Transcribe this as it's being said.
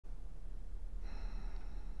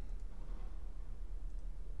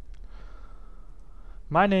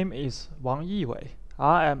My name is Wang Yiwei.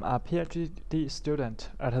 I am a PhD student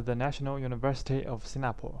at the National University of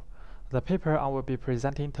Singapore. The paper I will be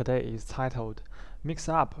presenting today is titled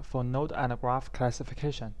Mixup for Node and Graph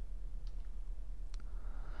Classification.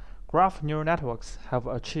 Graph neural networks have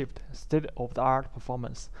achieved state-of-the-art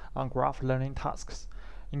performance on graph learning tasks,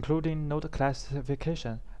 including node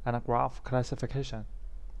classification and graph classification.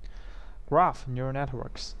 Graph neural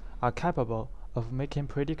networks are capable of making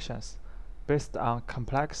predictions based on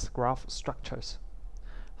complex graph structures,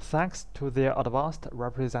 thanks to their advanced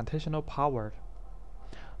representational power.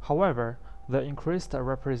 However, the increased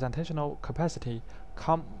representational capacity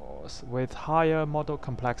comes with higher model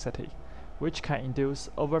complexity, which can induce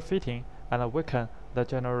overfitting and weaken the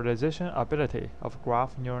generalization ability of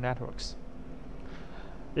graph neural networks.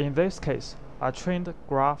 In this case, a trained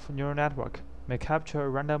graph neural network may capture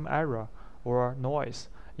random error or noise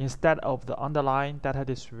instead of the underlying data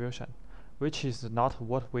distribution, which is not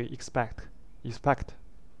what we expect.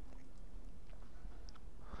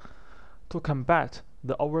 To combat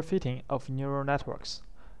the overfitting of neural networks,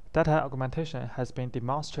 data augmentation has been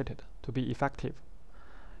demonstrated to be effective.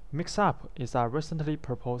 Mixup is a recently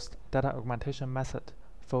proposed data augmentation method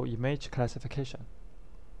for image classification.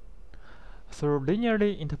 Through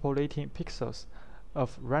linearly interpolating pixels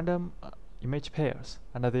of random image pairs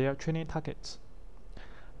and their training targets,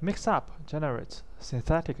 Mixup generates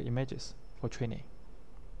synthetic images for training.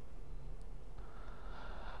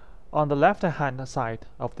 On the left-hand side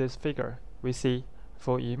of this figure, we see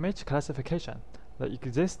for image classification, the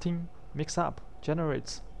existing Mixup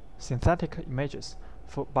generates synthetic images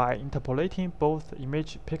by interpolating both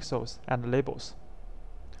image pixels and labels.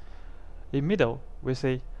 In middle, we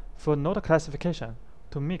see for node classification,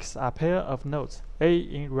 to mix a pair of nodes A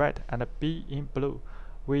in red and B in blue,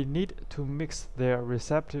 we need to mix their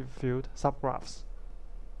receptive field subgraphs.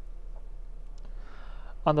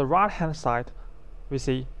 On the right-hand side, we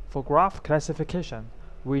see for graph classification,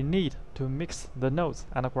 we need to mix the nodes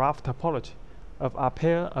and graph topology of a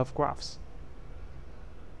pair of graphs.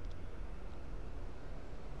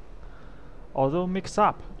 Although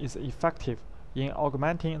Mixup is effective in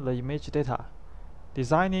augmenting the image data,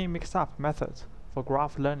 designing Mixup methods for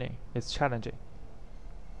graph learning is challenging.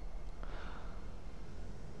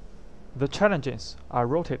 The challenges are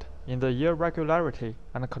rooted in the irregularity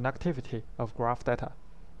and connectivity of graph data.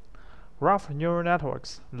 Graph neural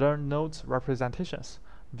networks learn nodes representations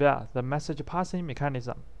via the message passing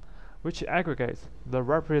mechanism, which aggregates the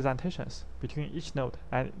representations between each node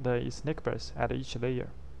and its neighbors at each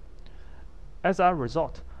layer. As a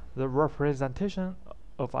result, the representation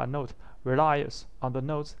of a node relies on the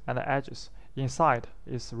nodes and edges inside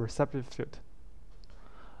its receptive field,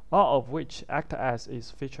 all of which act as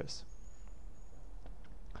its features.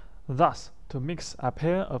 Thus, to mix a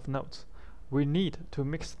pair of nodes, we need to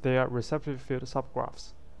mix their receptive field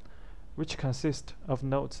subgraphs, which consist of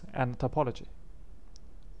nodes and topology.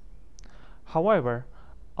 However,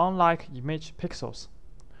 unlike image pixels,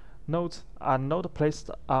 nodes are not placed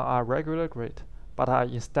on a regular grid, but are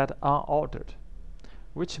instead unordered,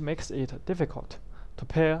 which makes it difficult to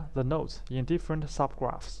pair the nodes in different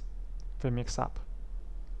subgraphs for Mixup.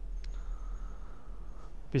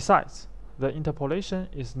 Besides, the interpolation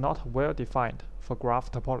is not well defined for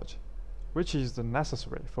graph topology, which is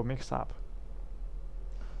necessary for Mixup.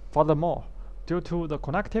 Furthermore, due to the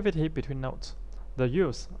connectivity between nodes, the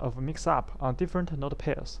use of Mixup on different node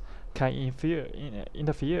pairs can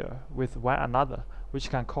interfere with one another, which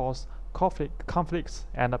can cause conflicts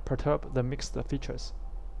and perturb the mixed features.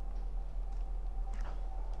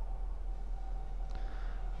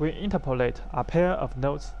 We interpolate a pair of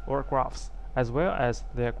nodes or graphs as well as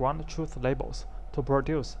their ground truth labels to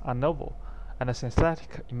produce a novel and a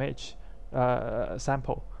synthetic image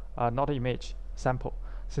sample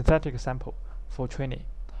synthetic sample for training.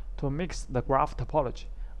 To mix the graph topology,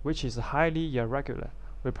 which is highly irregular,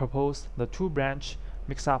 we propose the two-branch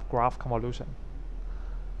Mixup graph convolution.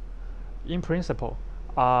 In principle,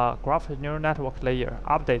 a graph neural network layer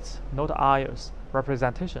updates node i's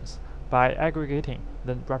representations by aggregating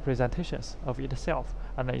the representations of itself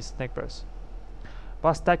and its neighbors.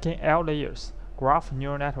 By stacking L layers, graph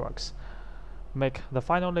neural networks make the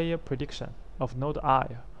final layer prediction of node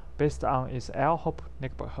I based on its L-hop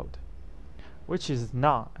neighborhood, which is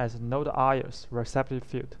known as node i's receptive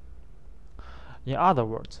field. In other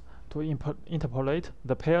words, to interpolate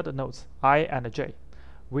the paired nodes I and J,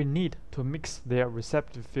 we need to mix their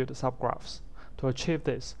receptive field subgraphs. To achieve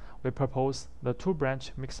this, we propose the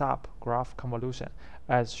two-branch Mixup graph convolution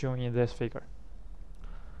as shown in this figure.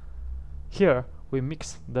 Here, we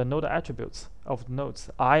mix the node attributes of nodes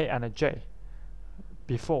I and J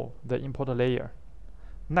before the import layer.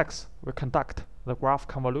 Next, we conduct the graph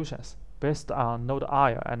convolutions based on node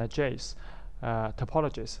I and J's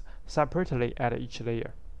topologies separately at each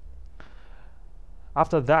layer.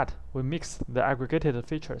 After that, we mix the aggregated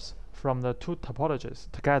features from the two topologies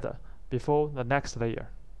together before the next layer.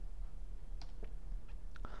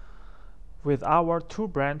 With our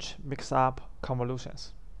two-branch mix-up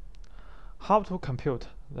convolutions, how to compute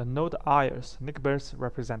the node I's neighbors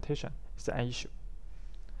representation is an issue.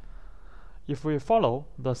 If we follow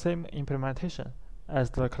the same implementation as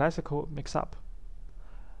the classical mix-up,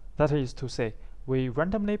 that is to say, we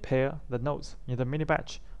randomly pair the nodes in the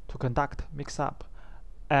mini-batch to conduct mix-up,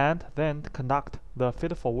 and then conduct the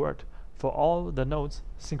feed-forward for all the nodes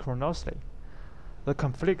synchronously, the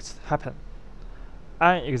conflicts happen.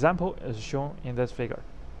 An example is shown in this figure.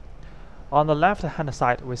 On the left-hand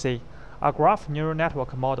side, we see a graph neural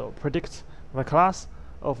network model predicts the class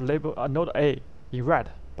of label node A in red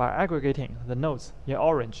by aggregating the nodes in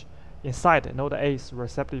orange inside node A's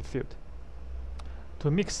receptive field. To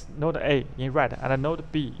mix node A in red and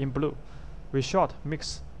node B in blue, we short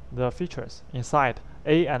mix the features inside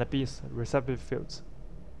A and B's receptive fields.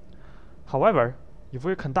 However, if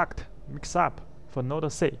we conduct mix-up for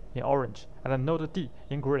node C in orange and node D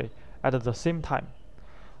in gray at the same time,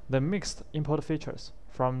 the mixed input features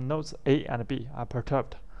from nodes A and B are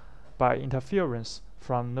perturbed by interference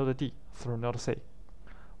from node D through node C,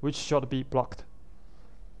 which should be blocked.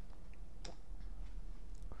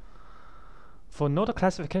 For node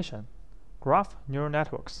classification, graph neural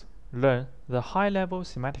networks learn the high-level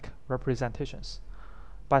semantic representations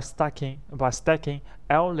by stacking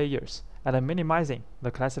L layers and minimizing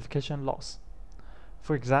the classification loss.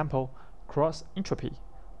 For example, cross entropy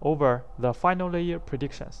over the final layer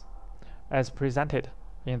predictions, as presented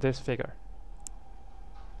in this figure.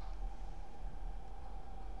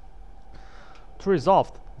 To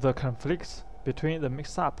resolve the conflicts between the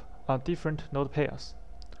mix-up on different node pairs,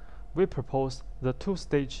 we propose the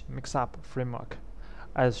two-stage mix-up framework,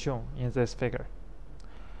 as shown in this figure.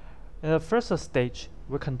 In the first stage,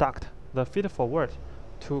 we conduct the feed-forward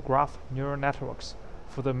to graph neural networks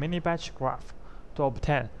for the mini-batch graph to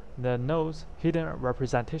obtain the node's hidden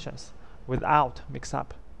representations without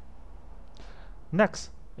mix-up. Next,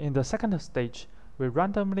 in the second stage, we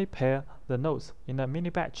randomly pair the nodes in a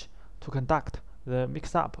mini-batch to conduct the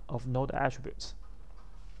mix-up of node attributes.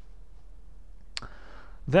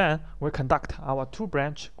 Then, we conduct our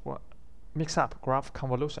two-branch mix-up graph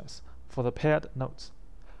convolutions for the paired nodes.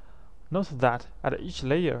 Note that at each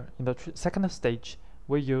layer in the second stage,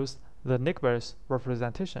 we use the neighbors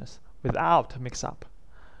representations without mix-up,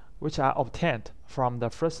 which are obtained from the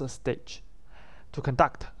first stage, to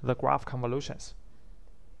conduct the graph convolutions.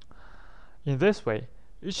 In this way,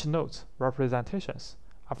 each node's representations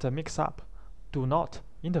after mix-up do not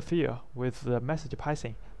interfere with the message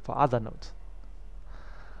passing for other nodes.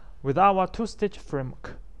 With our two-stage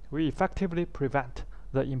framework, we effectively prevent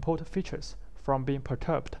the input features from being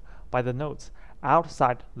perturbed by the nodes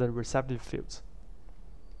outside the receptive fields.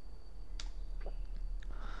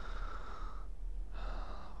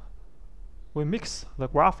 We mix the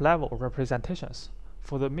graph-level representations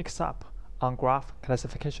for the mix-up on graph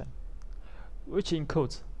classification, which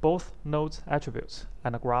includes both nodes attributes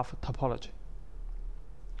and graph topology.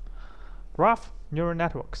 Graph neural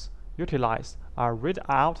networks utilize a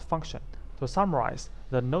readout function to summarize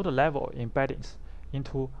the node-level embeddings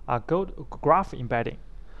into a graph embedding.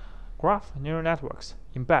 Graph neural networks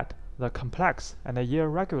embed the complex and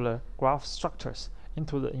irregular graph structures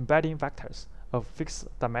into the embedding vectors of fixed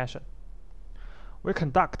dimension. We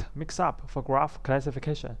conduct mix-up for graph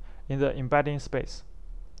classification in the embedding space,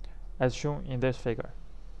 as shown in this figure.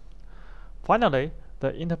 Finally,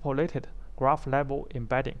 the interpolated graph-level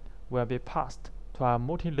embedding will be passed to a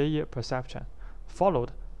multi-layer perception,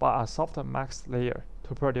 followed by a softmax layer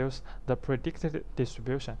to produce the predicted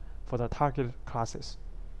distribution for the target classes.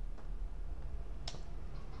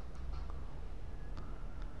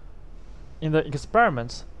 In the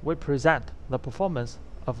experiments, we present the performance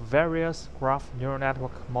of various graph neural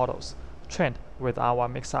network models trained with our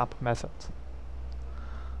mix-up methods.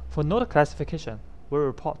 For node classification, we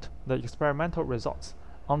report the experimental results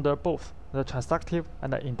under both the transductive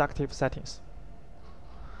and the inductive settings.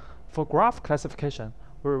 For graph classification,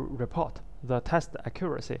 we report the test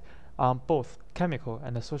accuracy on both chemical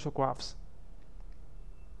and social graphs.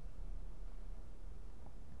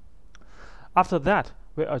 After that,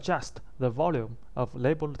 we adjust the volume of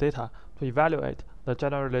labeled data to evaluate the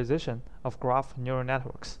generalization of graph neural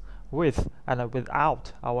networks with and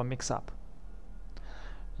without our mix-up.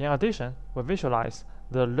 In addition, we visualize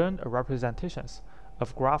the learned representations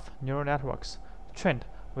of graph neural networks trained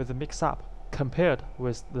with mix-up compared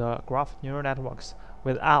with the graph neural networks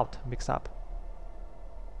without mix-up.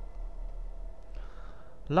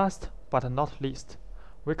 Last but not least,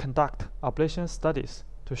 we conduct ablation studies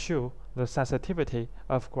to show the sensitivity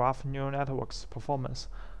of graph neural networks performance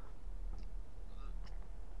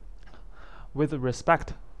with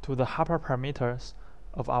respect to the hyperparameters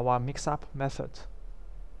of our mix-up method.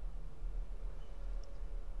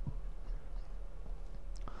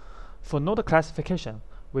 For node classification,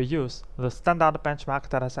 we use the standard benchmark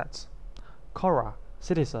datasets: Quora,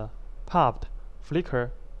 Citizen, Pubd,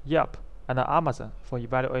 Flickr, Yelp, and Amazon for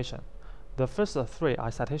evaluation. The first three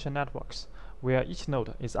are citation networks, where each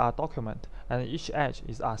node is a document and each edge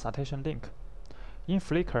is a citation link. In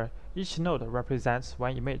Flickr, each node represents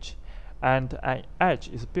one image, and an edge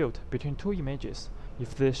is built between two images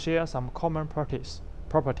if they share some common properties.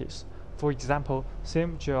 For example,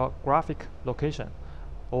 same geographic location,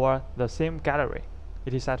 or the same gallery,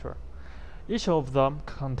 etc. Each of them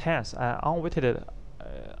contains an unweighted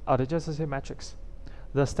adjacency matrix.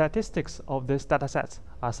 The statistics of these datasets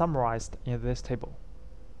are summarized in this table.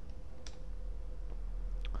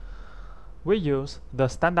 We use the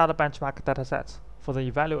standard benchmark datasets for the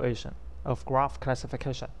evaluation of graph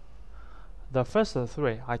classification. The first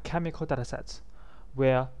three are chemical datasets,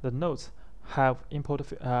 where the nodes have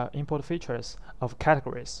input features of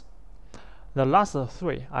categories. The last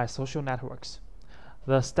three are social networks.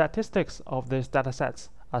 The statistics of these datasets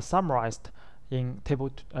are summarized in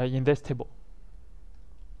this table.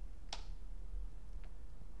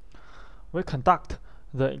 We conduct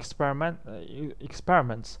the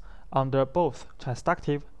experiments under both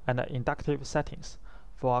transductive and inductive settings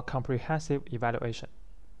for a comprehensive evaluation.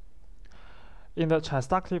 In the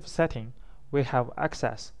transductive setting, we have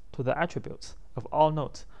access to the attributes of all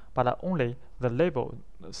nodes, but only the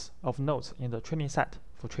labels of nodes in the training set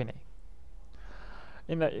for training.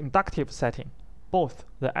 In the inductive setting, both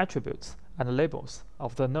the attributes and labels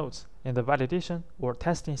of the nodes in the validation or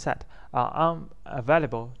testing set are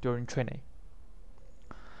unavailable during training.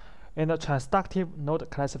 In the transductive node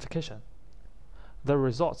classification, the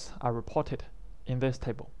results are reported in this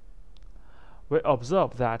table. We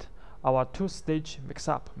observe that our two-stage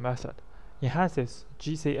mix-up method enhances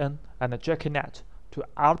GCN and JKNet to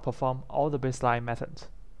outperform all the baseline methods.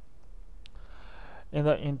 In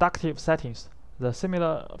the inductive settings, the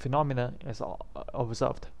similar phenomenon is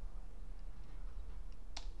observed.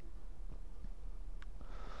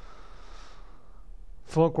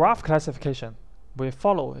 For graph classification, we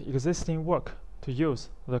follow existing work to use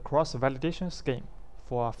the cross-validation scheme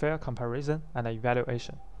for a fair comparison and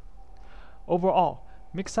evaluation. Overall,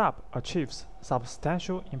 Mixup achieves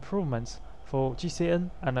substantial improvements for GCN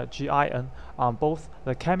and GIN on both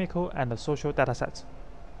the chemical and the social datasets.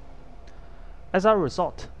 As a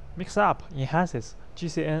result, Mixup enhances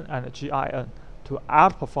GCN and GIN to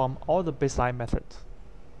outperform all the baseline methods.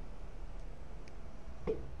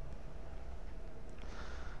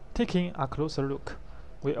 Taking a closer look,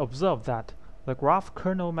 we observe that the graph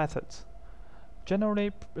kernel methods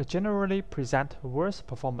generally present worse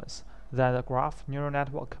performance than the graph neural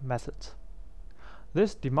network methods.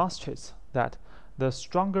 This demonstrates that the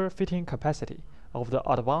stronger fitting capacity of the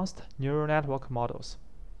advanced neural network models.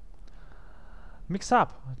 Mixup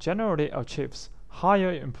generally achieves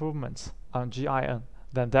higher improvements on GIN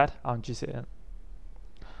than that on GCN.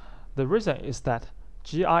 The reason is that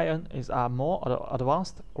GIN is a more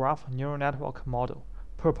advanced graph neural network model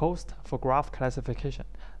proposed for graph classification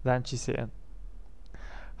than GCN.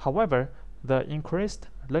 However, the increased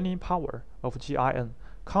learning power of GIN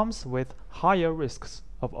comes with higher risks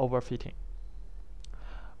of overfitting.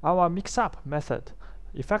 Our mix-up method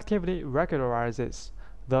effectively regularizes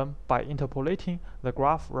them by interpolating the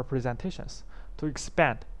graph representations to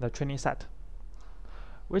expand the training set,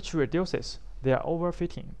 which reduces their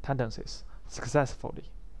overfitting tendencies successfully.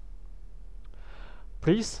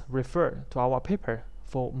 Please refer to our paper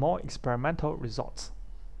for more experimental results.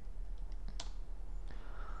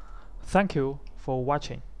 Thank you for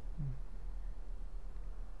watching.